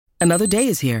Another day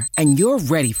is here, and you're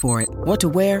ready for it. What to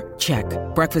wear? Check.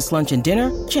 Breakfast, lunch, and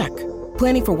dinner? Check.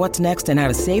 Planning for what's next and how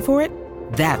to save for it?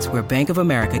 That's where Bank of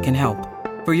America can help.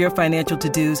 For your financial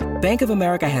to-dos, Bank of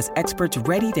America has experts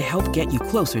ready to help get you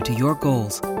closer to your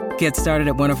goals. Get started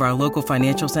at one of our local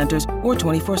financial centers or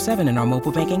 24/7 in our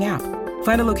mobile banking app.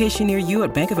 Find a location near you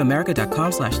at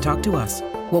bankofamerica.com/talktous.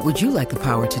 What would you like the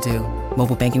power to do?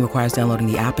 Mobile banking requires downloading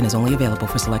the app and is only available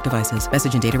for select devices.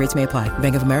 Message and data rates may apply.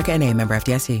 Bank of America N.A., member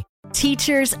FDIC.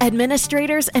 Teachers,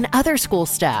 administrators, and other school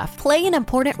staff play an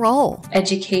important role.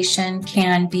 Education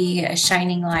can be a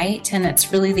shining light, and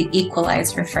it's really the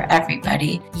equalizer for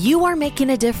everybody. You are making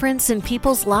a difference in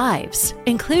people's lives,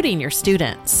 including your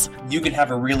students. You can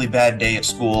have a really bad day at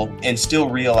school and still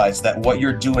realize that what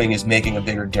you're doing is making a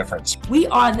bigger difference. We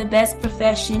are the best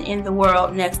profession in the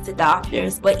world next to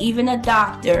doctors, but even a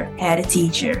doctor had a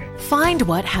teacher. Find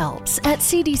what helps at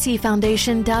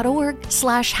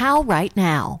cdcfoundation.org/how right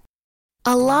now.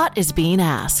 A lot is being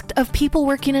asked of people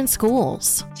working in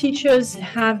schools. Teachers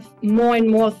have more and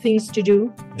more things to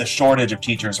do. The shortage of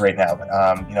teachers right now,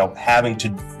 having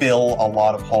to fill a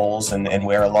lot of holes and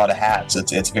wear a lot of hats,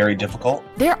 it's very difficult.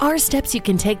 There are steps you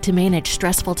can take to manage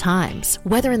stressful times,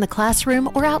 whether in the classroom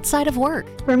or outside of work.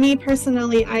 For me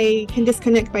personally, I can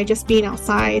disconnect by just being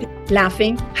outside.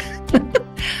 Laughing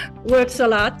works a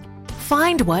lot.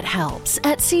 Find what helps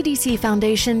at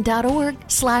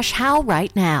cdcfoundation.org/how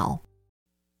right now.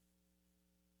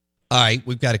 All right,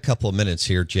 we've got a couple of minutes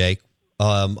here, Jake,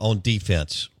 on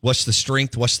defense. What's the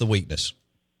strength? What's the weakness?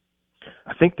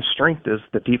 I think the strength is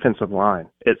the defensive line.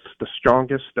 It's the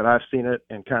strongest that I've seen it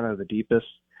and kind of the deepest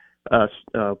as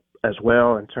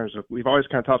well in terms of, we've always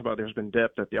kind of talked about there's been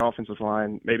depth at the offensive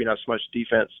line, maybe not so much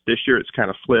defense. This year it's kind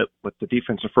of flipped with the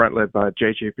defensive front led by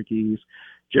J.J. Pegues,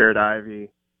 Jared Ivey,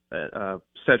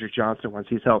 Cedric Johnson, once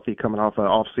he's healthy, coming off an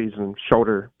off-season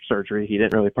shoulder surgery. He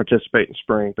didn't really participate in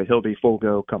spring, but he'll be full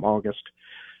go come August.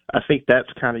 I think that's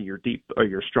kind of your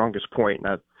your strongest point,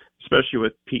 especially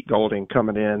with Pete Golding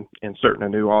coming in, inserting a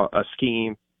new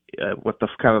scheme with the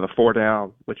kind of the 4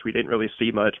 down, which we didn't really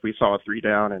see much. We saw a 3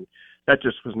 down, and that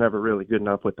just was never really good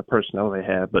enough with the personnel they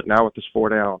had. But now with this 4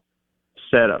 down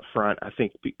set up front, I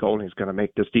think Pete Golding is going to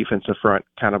make this defensive front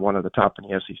kind of one of the top in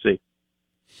the SEC.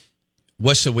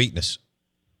 What's the weakness?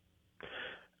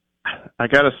 I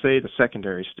got to say the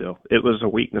secondary still. It was a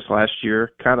weakness last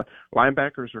year. Kind of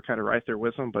linebackers were kind of right there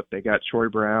with them, but they got Troy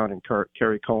Brown and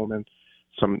Kerry Coleman,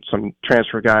 some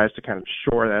transfer guys to kind of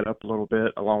shore that up a little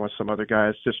bit, along with some other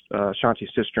guys, just Shanti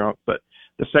Sistrunk. But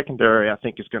the secondary, I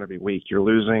think, is going to be weak. You're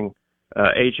losing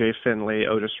A.J. Finley,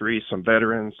 Otis Reese, some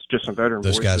veterans, just some veteran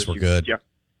Those voices. guys were good.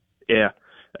 Yeah.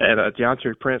 And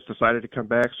Deontay Prince decided to come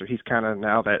back, so he's kind of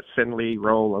now that Finley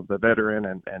role of the veteran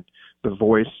and the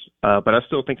voice. But I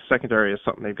still think secondary is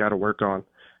something they've got to work on,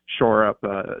 shore up,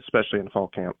 especially in the fall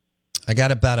camp. I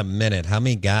got about a minute. How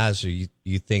many guys do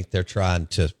you think they're trying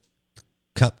to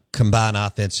combine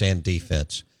offense and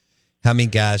defense? How many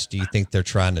guys do you think they're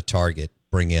trying to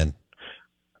bring in?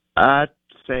 I'd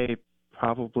say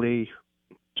probably,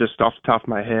 just off the top of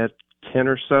my head, 10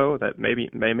 or so. That maybe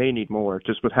they may need more,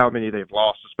 just with how many they've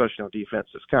lost, especially on defense.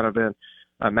 It's kind of been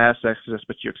a mass exodus,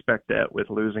 but you expect that with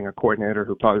losing a coordinator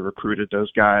who probably recruited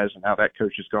those guys, and now that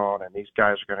coach is gone, and these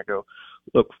guys are going to go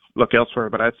look elsewhere.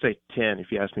 But I'd say 10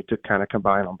 if you ask me to kind of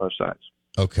combine on both sides.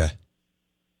 Okay.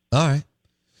 All right.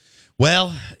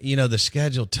 Well, the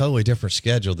schedule, totally different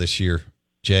schedule this year,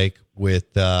 Jake,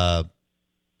 with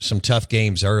some tough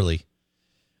games early,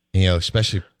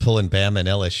 especially pulling Bama and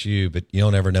LSU, but you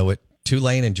don't ever know what.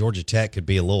 Tulane and Georgia Tech could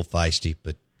be a little feisty,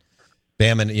 but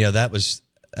Bama, that was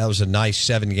a nice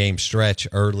 7-game stretch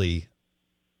early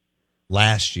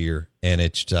last year, and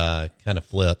it's kind of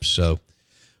flipped. So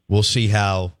we'll see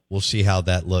how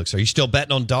that looks. Are you still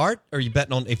betting on Dart? Or are you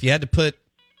betting on, if you had to put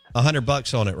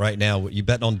 $100 on it right now, you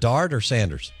betting on Dart or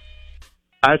Sanders?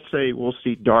 I'd say we'll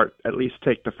see Dart at least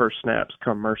take the first snaps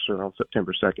come Mercer on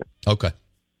September 2nd. Okay.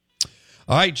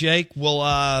 All right, Jake.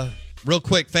 Well, real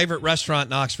quick, favorite restaurant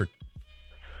in Oxford?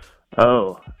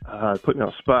 Oh, put me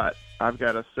on the spot. I've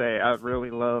got to say, I really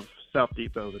love South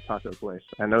Depot, the taco place.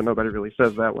 I know nobody really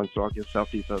says that one, so I'll give South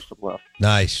Depot some love.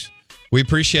 Nice. We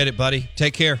appreciate it, buddy.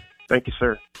 Take care. Thank you,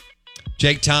 sir.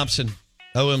 Jake Thompson,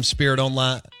 OM Spirit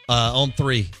Online, on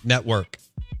 3 Network.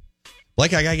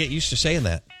 Blake, I got to get used to saying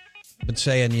that. I've been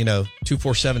saying,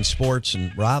 247 Sports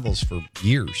and Rivals for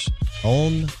years.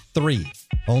 On 3.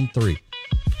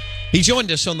 He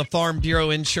joined us on the Farm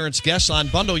Bureau Insurance Guest Line.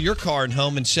 Bundle your car and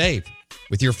home and save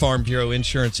with your Farm Bureau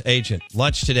Insurance agent.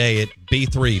 Lunch today at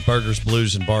B3, Burgers,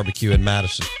 Blues, and Barbecue in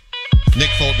Madison. Nick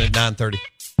Fulton at 9:30.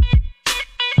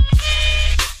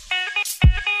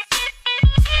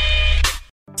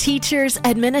 Teachers,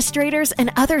 administrators,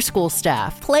 and other school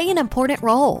staff play an important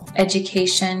role.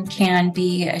 Education can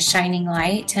be a shining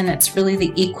light, and it's really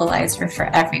the equalizer for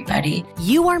everybody.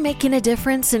 You are making a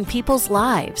difference in people's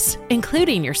lives,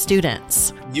 including your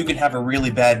students. You can have a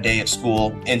really bad day at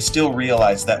school and still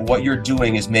realize that what you're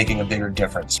doing is making a bigger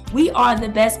difference. We are the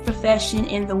best profession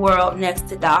in the world next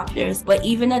to doctors, but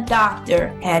even a doctor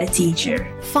had a teacher.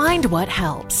 Find what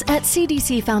helps at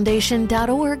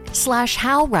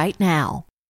cdcfoundation.org/how right now.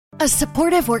 A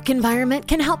supportive work environment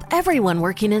can help everyone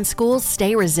working in schools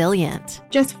stay resilient.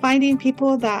 Just finding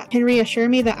people that can reassure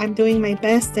me that I'm doing my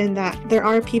best and that there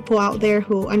are people out there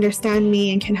who understand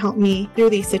me and can help me through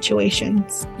these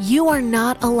situations. You are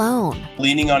not alone.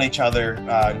 Leaning on each other,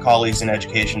 colleagues in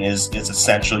education is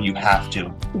essential. You have to.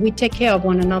 We take care of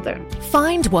one another.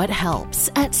 Find what helps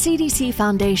at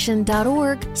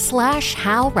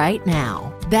cdcfoundation.org/how right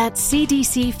now. That's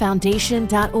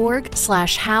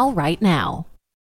cdcfoundation.org/how right now.